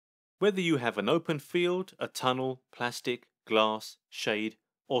Whether you have an open field, a tunnel, plastic, glass, shade,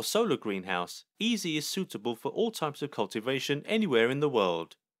 or solar greenhouse, iSii is suitable for all types of cultivation anywhere in the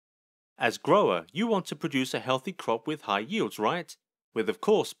world. As grower, you want to produce a healthy crop with high yields, right? With of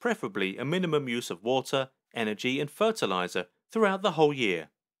course preferably a minimum use of water, energy and fertilizer throughout the whole year.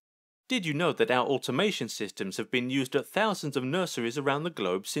 Did you know that our automation systems have been used at thousands of nurseries around the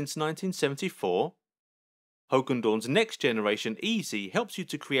globe since 1974? Hogendawn's next generation iSii helps you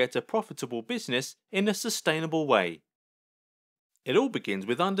to create a profitable business in a sustainable way. It all begins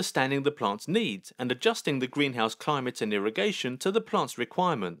with understanding the plant's needs and adjusting the greenhouse climate and irrigation to the plant's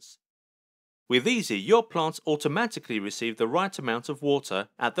requirements. With iSii, your plants automatically receive the right amount of water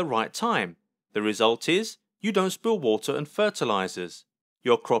at the right time. The result is, you don't spill water and fertilizers.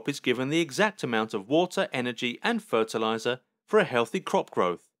 Your crop is given the exact amount of water, energy and fertilizer for a healthy crop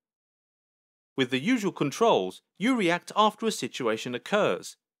growth. With the usual controls, you react after a situation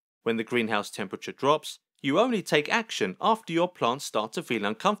occurs. When the greenhouse temperature drops, you only take action after your plants start to feel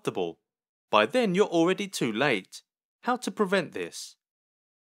uncomfortable. By then you're already too late. How to prevent this?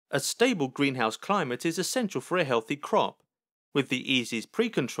 A stable greenhouse climate is essential for a healthy crop. With the iSii's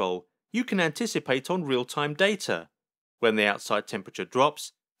pre-control, you can anticipate on real-time data. When the outside temperature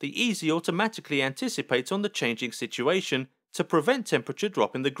drops, the iSii automatically anticipates on the changing situation to prevent temperature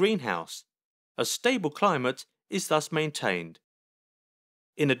drop in the greenhouse. A stable climate is thus maintained.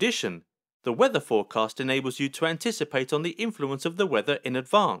 In addition, the weather forecast enables you to anticipate on the influence of the weather in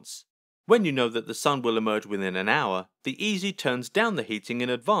advance. When you know that the sun will emerge within an hour, the iSii turns down the heating in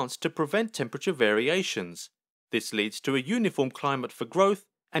advance to prevent temperature variations. This leads to a uniform climate for growth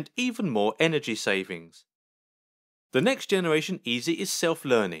and even more energy savings. The next generation iSii is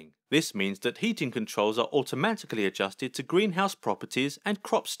self-learning. This means that heating controls are automatically adjusted to greenhouse properties and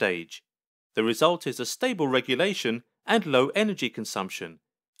crop stage. The result is a stable regulation and low energy consumption.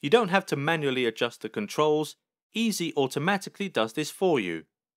 You don't have to manually adjust the controls, iSii automatically does this for you.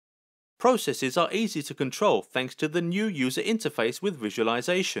 Processes are easy to control thanks to the new user interface with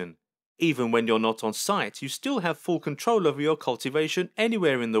visualization. Even when you're not on site, you still have full control over your cultivation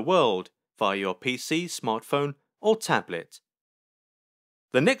anywhere in the world, via your PC, smartphone or tablet.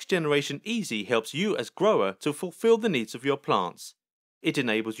 The next generation iSii helps you as grower to fulfill the needs of your plants. It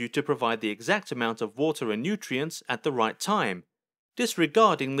enables you to provide the exact amount of water and nutrients at the right time,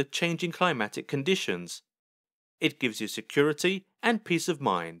 disregarding the changing climatic conditions. It gives you security and peace of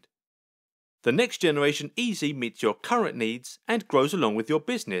mind. The next generation iSii meets your current needs and grows along with your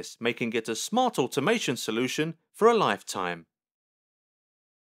business, making it a smart automation solution for a lifetime.